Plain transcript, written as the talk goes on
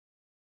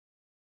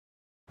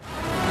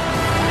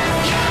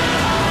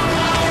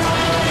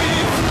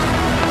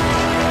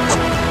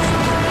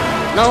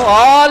Now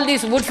all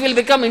these woods will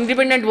become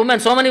independent women.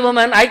 So many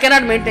women, I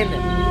cannot maintain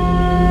them.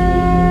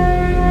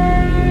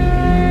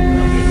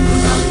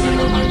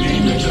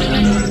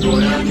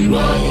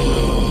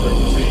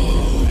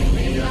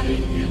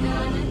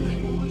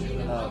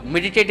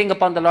 Meditating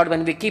upon the Lord,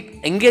 when we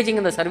keep engaging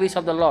in the service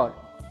of the Lord,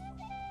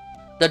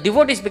 the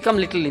devotees become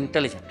little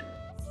intelligent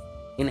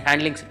in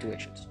handling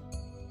situations.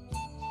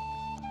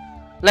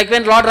 Like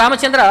when Lord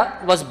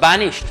Ramachandra was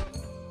banished,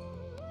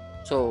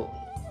 so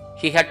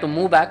he had to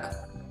move back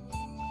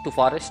to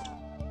forest.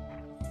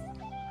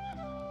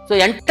 So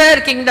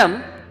entire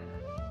kingdom,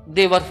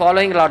 they were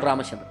following Lord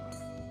Ramachandra.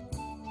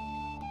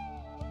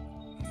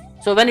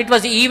 So when it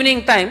was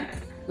evening time,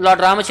 Lord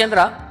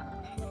Ramachandra,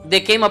 they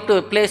came up to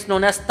a place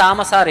known as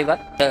Tamasa river.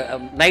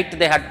 Night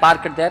they had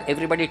parked there,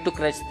 everybody took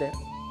rest there.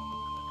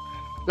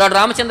 Lord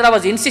Ramachandra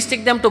was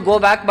insisting them to go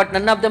back, but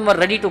none of them were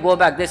ready to go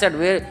back. They said,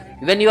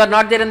 when you are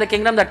not there in the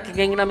kingdom, that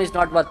kingdom is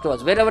not worth to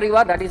us. Wherever you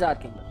are, that is our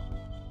kingdom.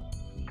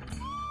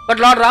 But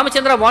Lord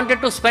Ramachandra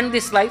wanted to spend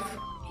this life.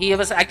 He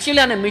was actually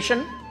on a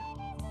mission.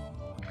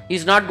 He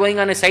is not going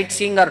on a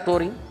sightseeing or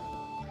touring.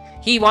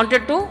 He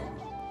wanted to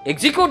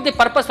execute the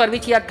purpose for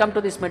which he had come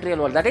to this material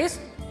world. That is,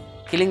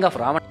 killing of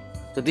Ravana.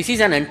 So this is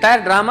an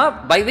entire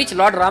drama by which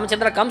Lord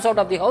Ramachandra comes out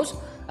of the house,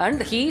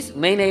 and his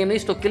main aim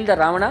is to kill the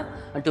Ravana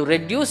and to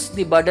reduce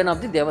the burden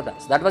of the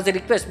Devatas. That was the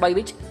request by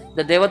which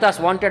the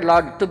Devatas wanted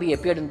Lord to be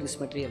appeared in this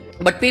material world.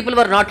 But people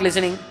were not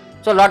listening.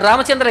 So Lord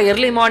Ramachandra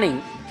early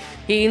morning,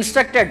 he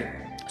instructed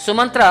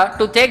Sumantra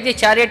to take the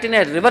chariot in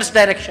a reverse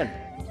direction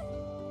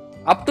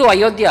up to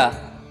Ayodhya,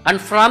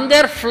 and from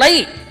there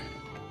fly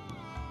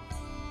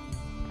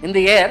in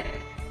the air,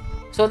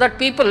 so that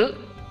people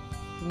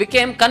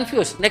became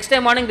confused. Next day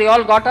morning they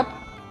all got up.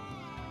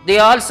 They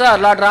all saw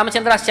Lord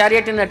Ramachandra's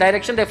chariot in a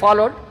direction, they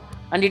followed,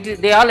 and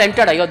they all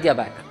entered Ayodhya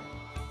back.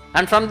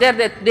 And from there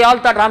they all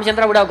thought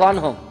Ramachandra would have gone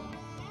home.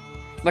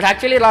 But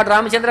actually Lord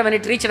Ramachandra, when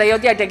it reached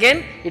Ayodhya,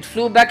 it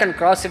flew back and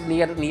crossed it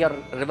near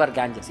river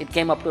Ganges. It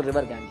came up to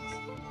river Ganges.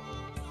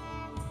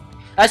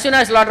 As soon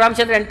as Lord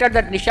Ramachandra entered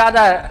that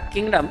Nishada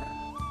kingdom,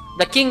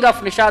 the king of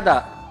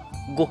Nishada,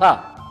 Guha,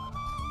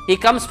 he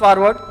comes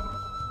forward,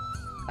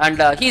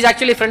 and he is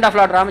actually friend of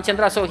Lord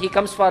Ramachandra, so he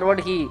comes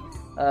forward,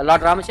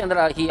 Lord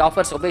Ramachandra, he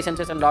offers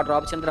obeisances, and Lord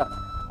Ramachandra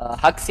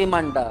hugs him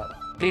and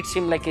treats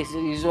him like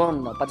his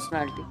own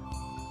personality.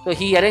 So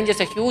he arranges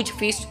a huge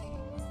feast,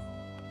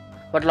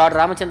 but Lord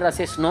Ramachandra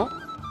says, no,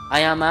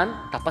 I am an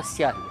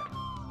tapasya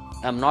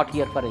here. I am not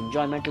here for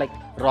enjoyment like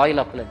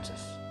royal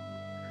opulences.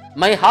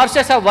 My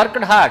horses have worked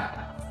hard.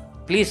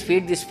 Please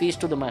feed this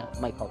feast to my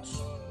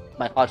house.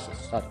 My horses,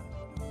 sorry.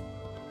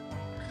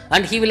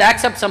 And he will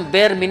accept some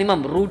bare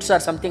minimum roots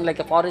or something like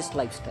a forest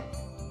lifestyle,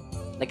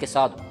 like a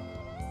sadhu.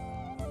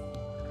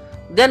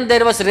 Then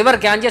there was river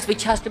Ganges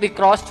which has to be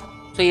crossed.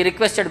 So he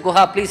requested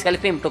Guha, please help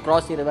him to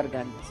cross the river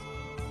Ganges.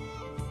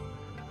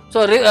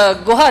 So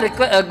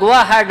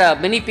Guha had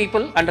many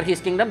people under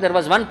his kingdom. There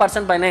was one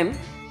person by name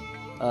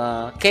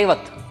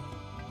Kevat,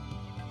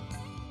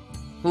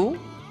 who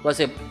was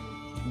a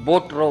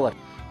boat rower.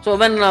 So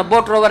when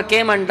boat rower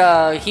came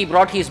and he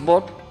brought his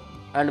boat,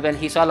 and when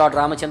he saw Lord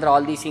Ramachandra,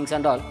 all these things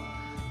and all,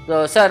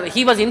 so sir,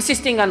 he was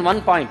insisting on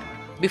one point: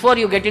 before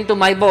you get into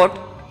my boat,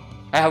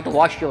 I have to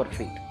wash your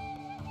feet.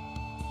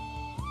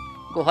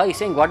 Guha is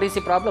saying, what is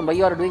the problem? Why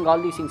you are doing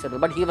all these things?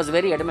 But he was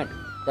very adamant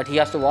that he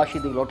has to wash the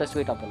lotus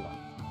feet of the Lord.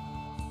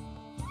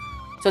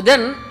 So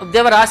then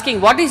they were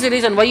asking, what is the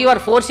reason why you are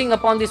forcing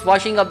upon this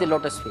washing of the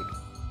lotus feet?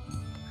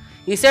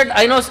 He said,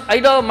 I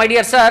know, my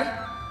dear sir,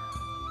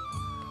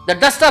 the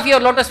dust of your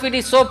lotus feet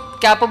is so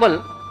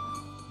capable.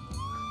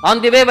 On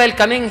the way while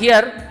coming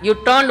here, you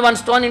turned one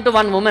stone into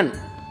one woman.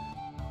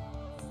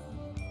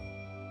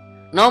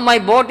 Now my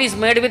boat is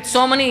made with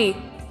so many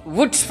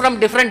woods from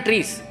different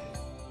trees.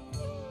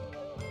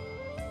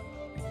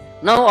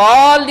 Now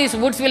all these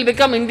woods will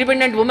become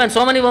independent women.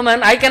 So many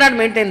women, I cannot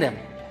maintain them.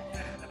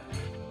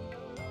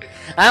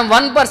 I am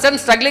one person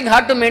struggling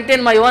hard to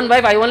maintain my own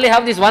wife. I only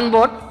have this one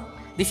boat.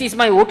 This is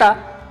my uta.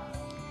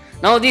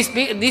 Now this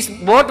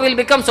boat will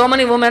become so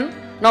many women.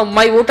 Now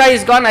my uta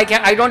is gone.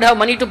 I don't have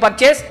money to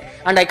purchase,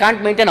 and I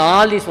can't maintain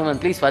all these women.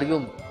 Please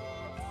forgive me.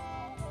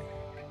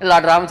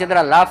 Lord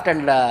Ramachandra laughed,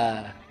 and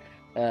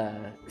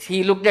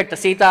he looked at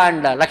Sita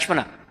and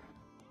Lakshmana.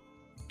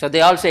 So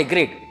they also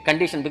agreed,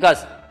 condition,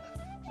 because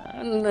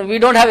we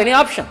don't have any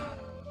option.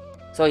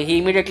 So he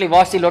immediately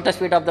washed the lotus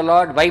feet of the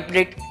Lord, wiped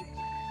it,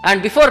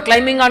 and before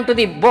climbing onto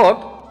the boat,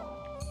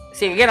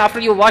 see again after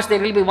you wash, there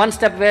will be one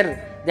step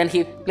where then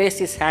he placed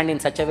his hand in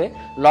such a way,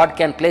 Lord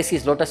can place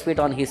his lotus feet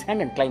on his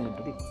hand and climb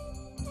into the boat.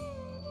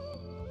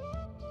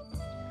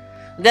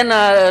 Then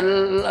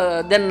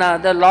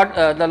the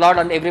Lord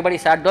and everybody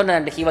sat down,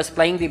 and he was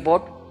flying the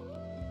boat.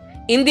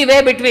 In the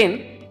way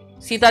between,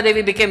 Sita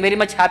Devi became very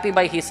much happy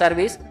by his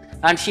service,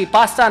 and she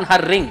passed on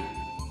her ring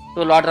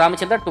to Lord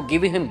Ramachandra to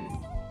give him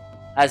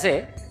as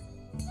a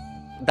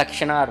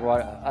dakshina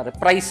or a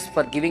prize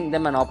for giving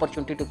them an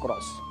opportunity to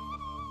cross.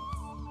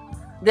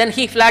 Then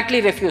he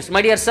flatly refused.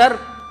 My dear sir,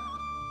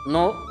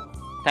 no,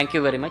 thank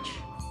you very much.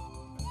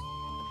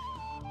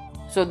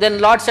 So then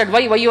Lord said,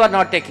 why you are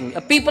not taking?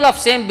 People of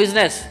same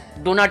business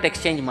do not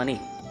exchange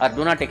money or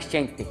do not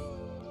exchange things.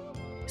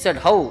 He said,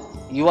 how?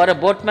 You are a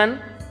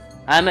boatman,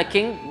 I am a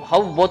king,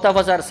 how both of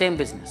us are same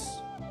business?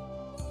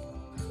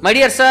 My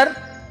dear sir,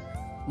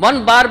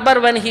 one barber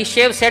when he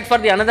shaves head for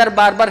the another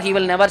barber, he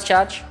will never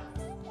charge.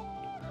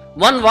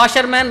 One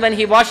washerman when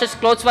he washes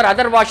clothes for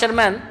other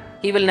washerman,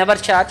 he will never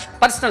charge.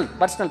 Personal.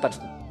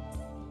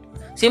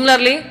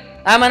 Similarly,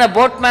 I am a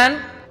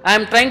boatman, I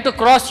am trying to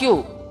cross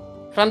you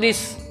from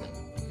this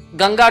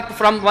Ganga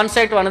from one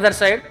side to another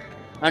side,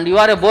 and you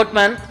are a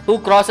boatman who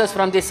crosses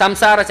from the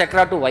Samsara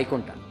Chakra to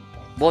Vaikunta.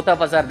 Both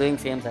of us are doing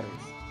same service.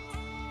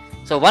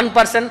 So one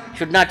person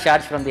should not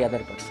charge from the other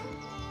person.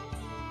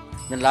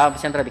 Then Lord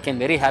Ramachandra became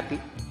very happy.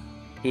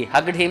 He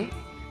hugged him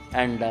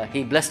and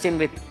he blessed him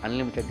with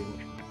unlimited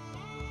devotion.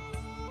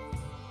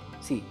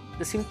 See,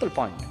 the simple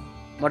point.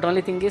 Not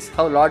only thing is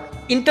how Lord,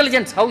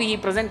 intelligence, how he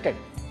presented.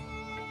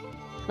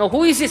 Now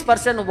who is this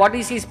person? What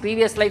is his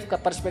previous life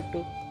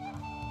perspective?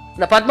 In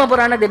the Padma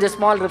Purana there is a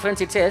small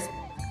reference. It says,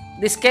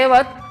 this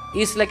Kevat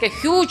is like a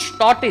huge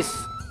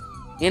tortoise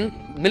in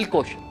milk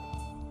ocean.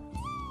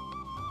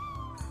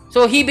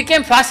 So he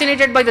became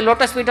fascinated by the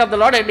lotus feet of the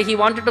Lord and he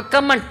wanted to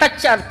come and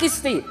touch or kiss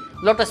the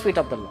lotus feet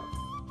of the Lord.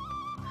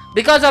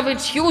 Because of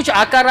its huge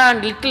akara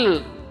and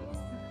little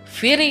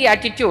fiery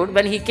attitude,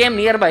 when he came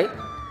nearby,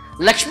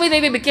 Lakshmi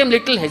Devi became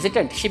little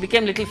hesitant. She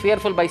became little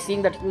fearful by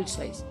seeing that huge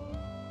size.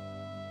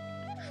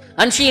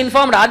 And she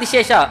informed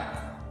Adishesha,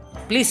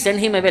 please send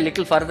him away a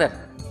little further.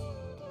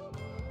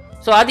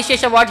 So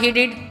Adishesha, what he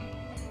did?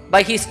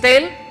 By his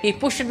tail, he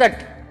pushed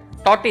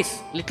that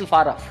tortoise little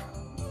far off.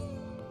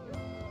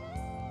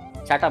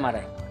 Chata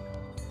Marai.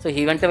 So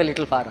he went away a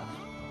little far off.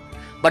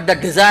 But the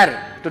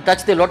desire to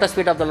touch the lotus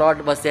feet of the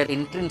Lord was there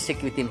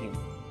intrinsic within him.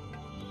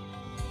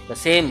 The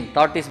same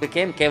tortoise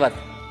became Kevat.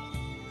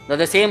 Now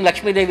the same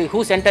Lakshmi Devi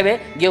who sent away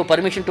gave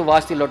permission to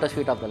wash the lotus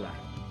feet of the Lord.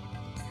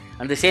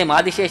 And the same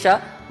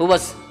Adishesha who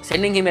was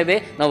sending him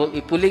away, now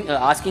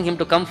asking him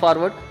to come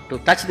forward to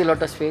touch the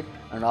lotus feet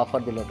and offer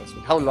the lotus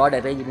feet. How Lord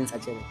arranged it in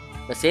such a way.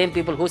 The same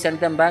people who sent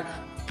them back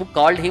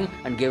called him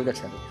and gave that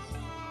service.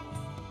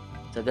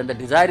 So then the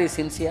desire is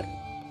sincere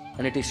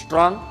and it is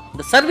strong.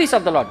 The service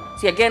of the Lord.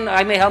 See, again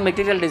I may have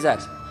material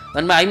desires.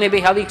 When I may be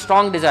having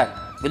strong desire,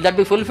 will that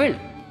be fulfilled?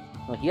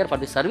 No, here for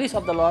the service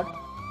of the Lord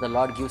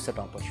gives that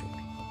opportunity.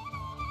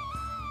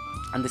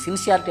 And the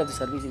sincerity of the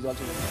service is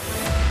also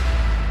there.